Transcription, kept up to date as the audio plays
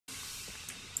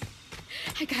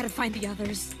I gotta find the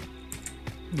others.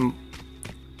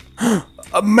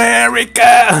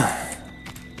 America!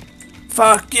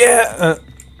 Fuck yeah!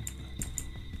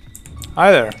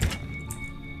 Hi there.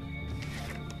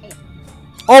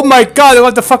 Oh my god, I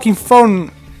got the fucking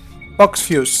phone box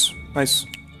fuse. Nice.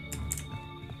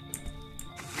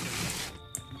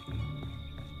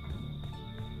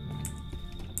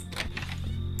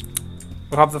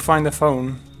 We'll have to find the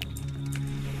phone.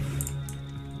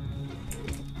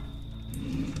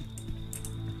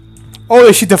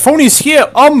 Holy shit, the phone is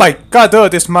here! Oh my god,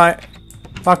 dude, this is my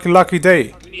fucking lucky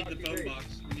day. We need the phone box.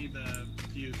 We need the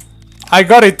fuse. I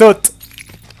got it, dude.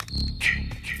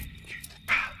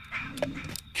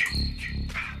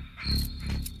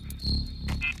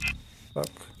 Fuck.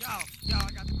 Yo,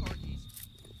 I got the car keys.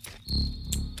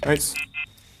 Nice.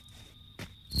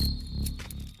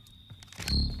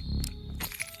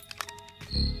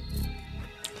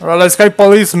 Alright, let's get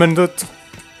policeman, dude.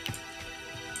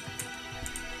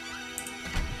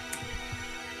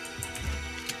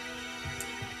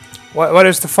 Where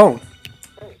is the phone?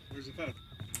 Oh, where's the phone?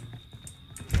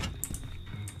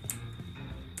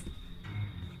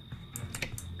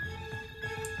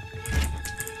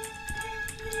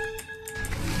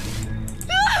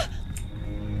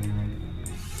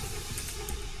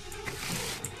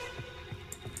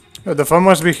 Oh, the phone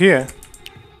must be here.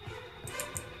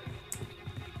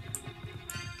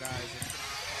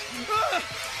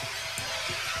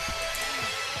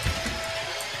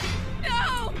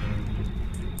 No!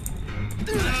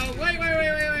 Wait.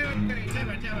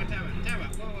 Time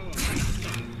out.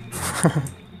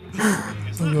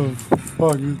 Whoa. What the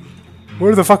fuck?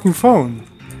 Where's the fucking phone?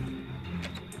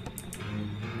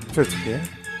 Is it here?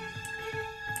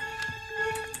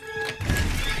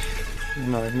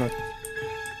 No, it's not.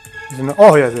 Is it not?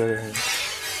 Oh, yeah, there.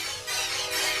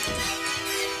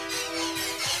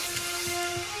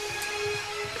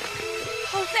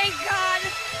 Oh, thank God!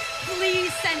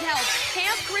 Please send help.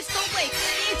 Camp Crystal Lake.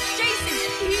 It's Jason.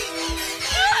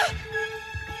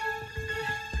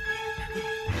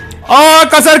 Oh,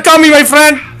 cause they're coming, my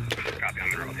friend!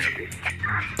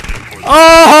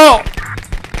 Oh!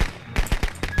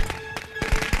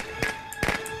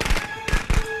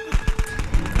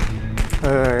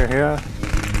 Yeah.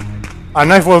 A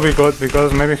knife will be good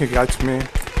because maybe he gets me.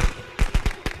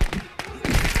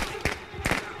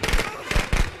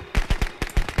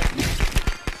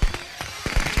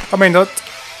 Come in, dude.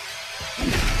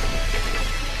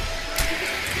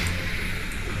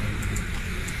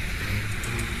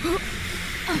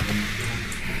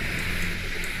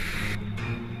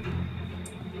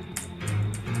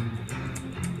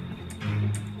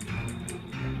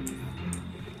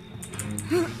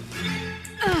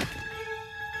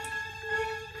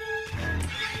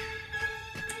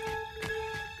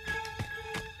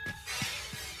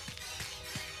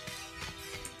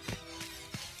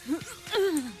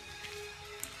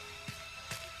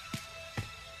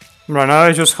 Right now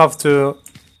I just have to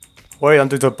wait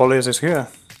until the police is here.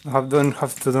 Don't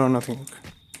have to do nothing.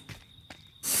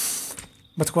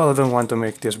 But well, I don't want to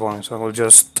make this boring, so I will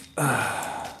just...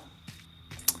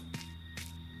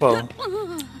 Well...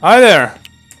 Hi there!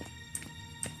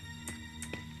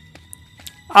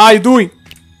 How you doing?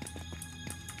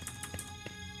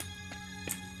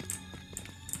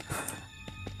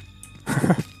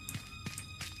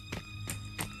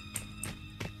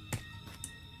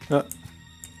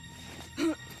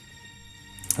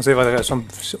 Let's see if I got some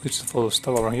useful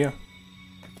stuff over here.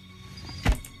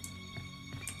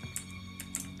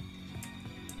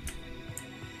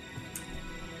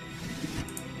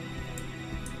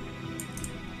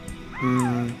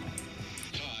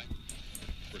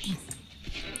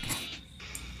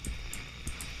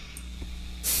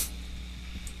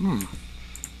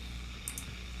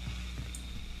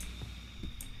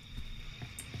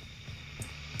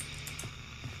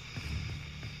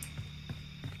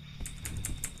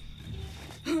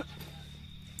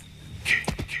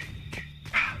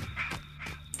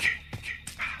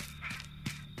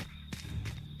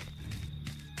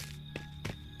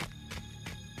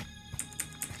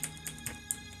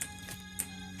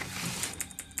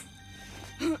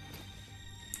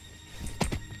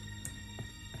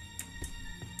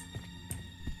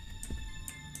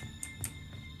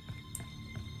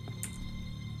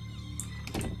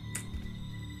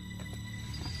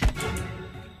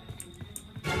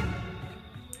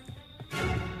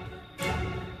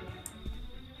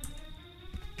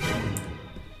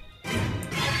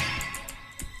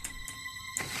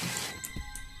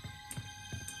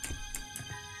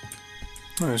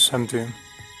 Oh, it's empty.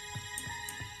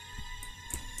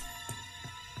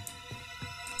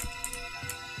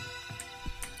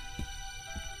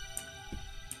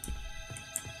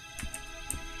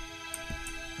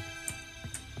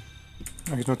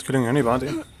 He's not killing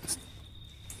anybody.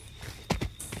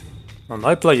 And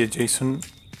I played Jason,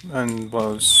 and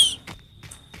was...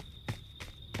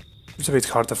 It's a bit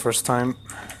hard the first time.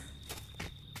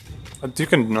 But you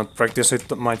cannot practice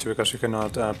it much because you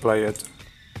cannot play it.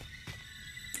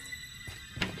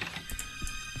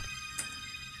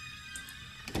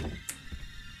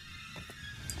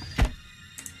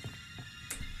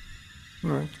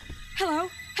 Right. Hello?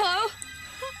 Hello?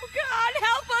 Oh God,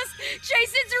 help us!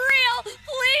 Jason's real!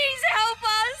 Please help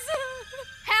us!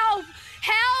 Help!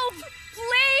 Help!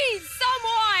 Please,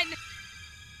 someone!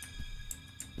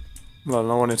 Well,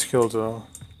 no one is killed though.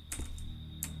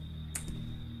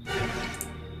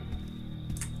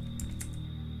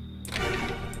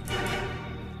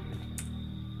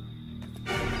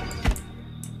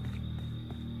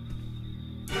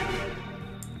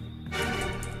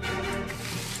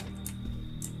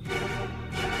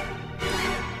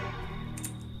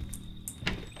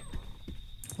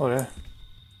 Oh yeah.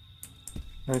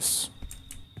 Nice.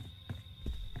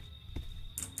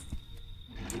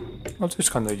 Well, it's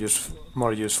kinda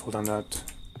more useful than that.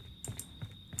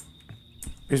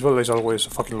 Baseball is always a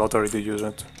fucking lottery to use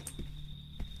it.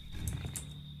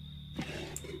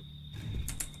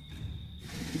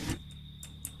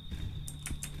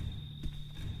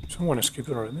 Someone escaped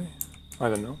already? I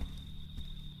don't know.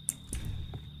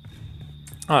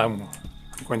 I'm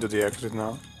going to the exit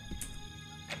now.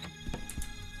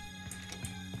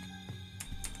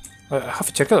 I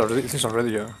have checked already, this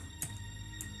already, yeah.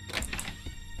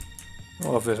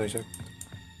 All of this I checked.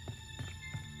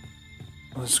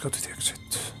 Let's go to the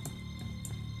exit.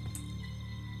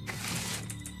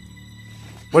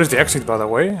 What is the exit, by the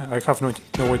way? I have no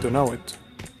way to know it.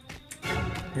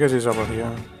 I guess it's over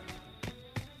here.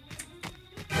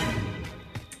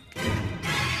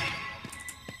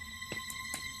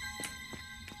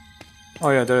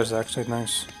 Oh yeah, there is the exit,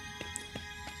 nice.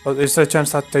 But is there a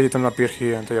chance that they don't appear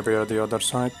here and they appear at the other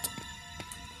side?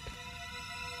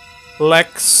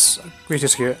 Lex, which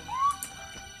is here?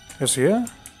 Is here?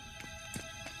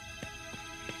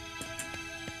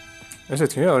 Is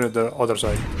it here or the other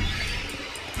side?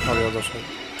 Or the other side?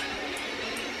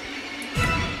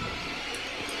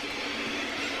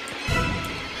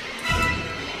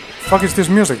 Fuck is this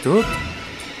music, dude?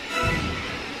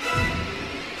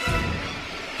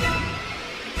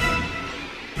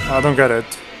 I don't get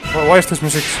it. Why is this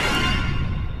music?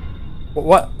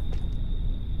 What?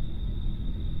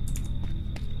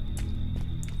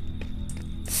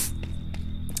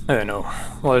 I don't know.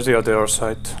 What is the other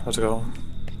side? Let's go.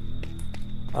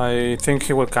 I think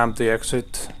he will camp the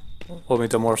exit. Will be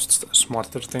the most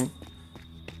smarter thing.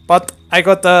 But I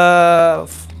got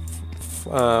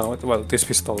well, this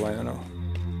pistol. I don't know.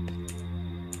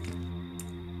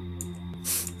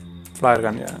 Flare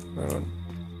gun, yeah.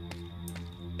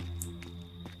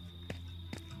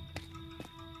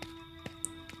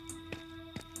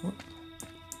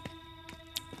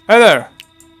 Hey there!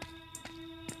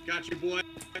 Got you, boy.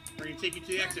 We're gonna take you to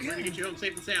the exit. We're gonna get you home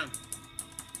safe and sound.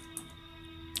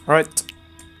 Alright.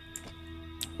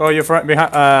 Oh, you're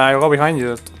behind. I'll go behind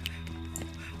you.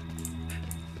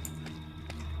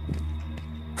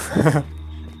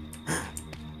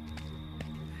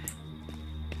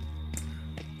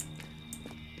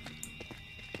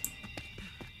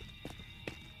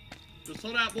 Just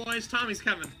hold out, boys. Tommy's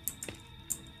coming.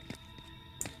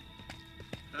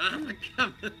 I'm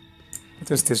coming. What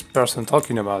is this person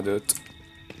talking about, dude?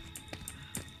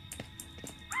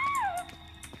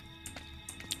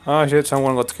 Oh shit,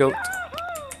 someone got killed.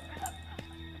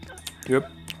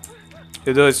 Yep.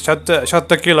 You do it, shot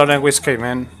the killer and we escape,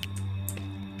 man.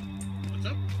 What's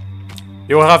up?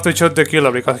 You will have to shoot the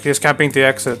killer because he's camping the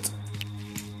exit.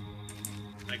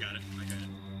 I got it. I got it.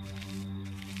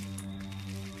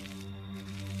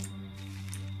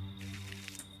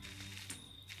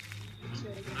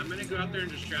 I'm gonna go out there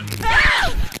and distract him.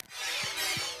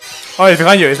 Oh, he's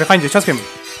behind you, shoot him.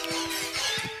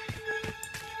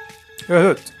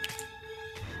 Good.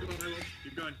 Come on, I will.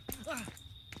 Keep going.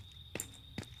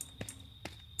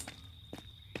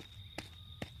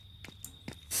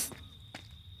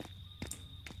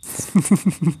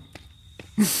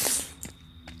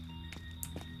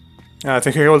 Yeah, I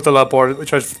think he will teleport,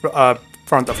 which is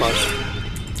front of us.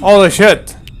 Holy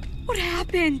shit! What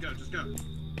happened? Just go.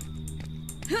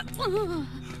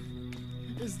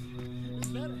 Is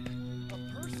that a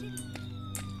person?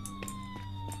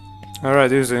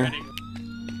 Alright, easy. Ready?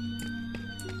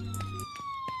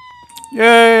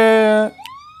 Yeah.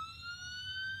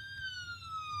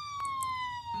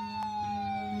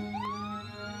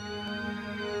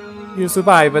 You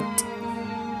survive it.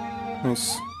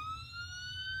 Nice.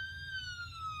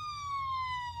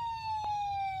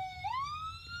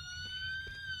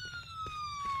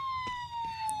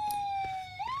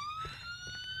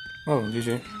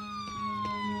 GG.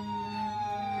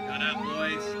 Got out,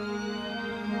 boys.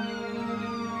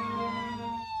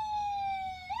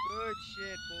 Good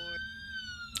shit, boy.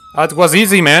 That was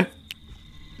easy, man.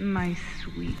 My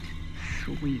sweet,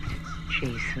 sweet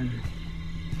Jason.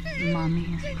 Mommy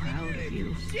is proud of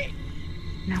you.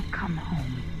 Now come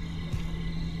home.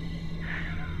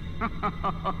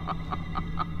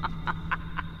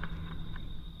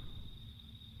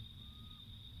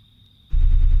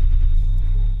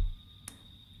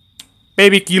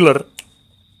 Baby killer.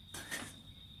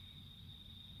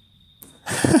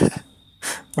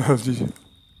 Oh, GG.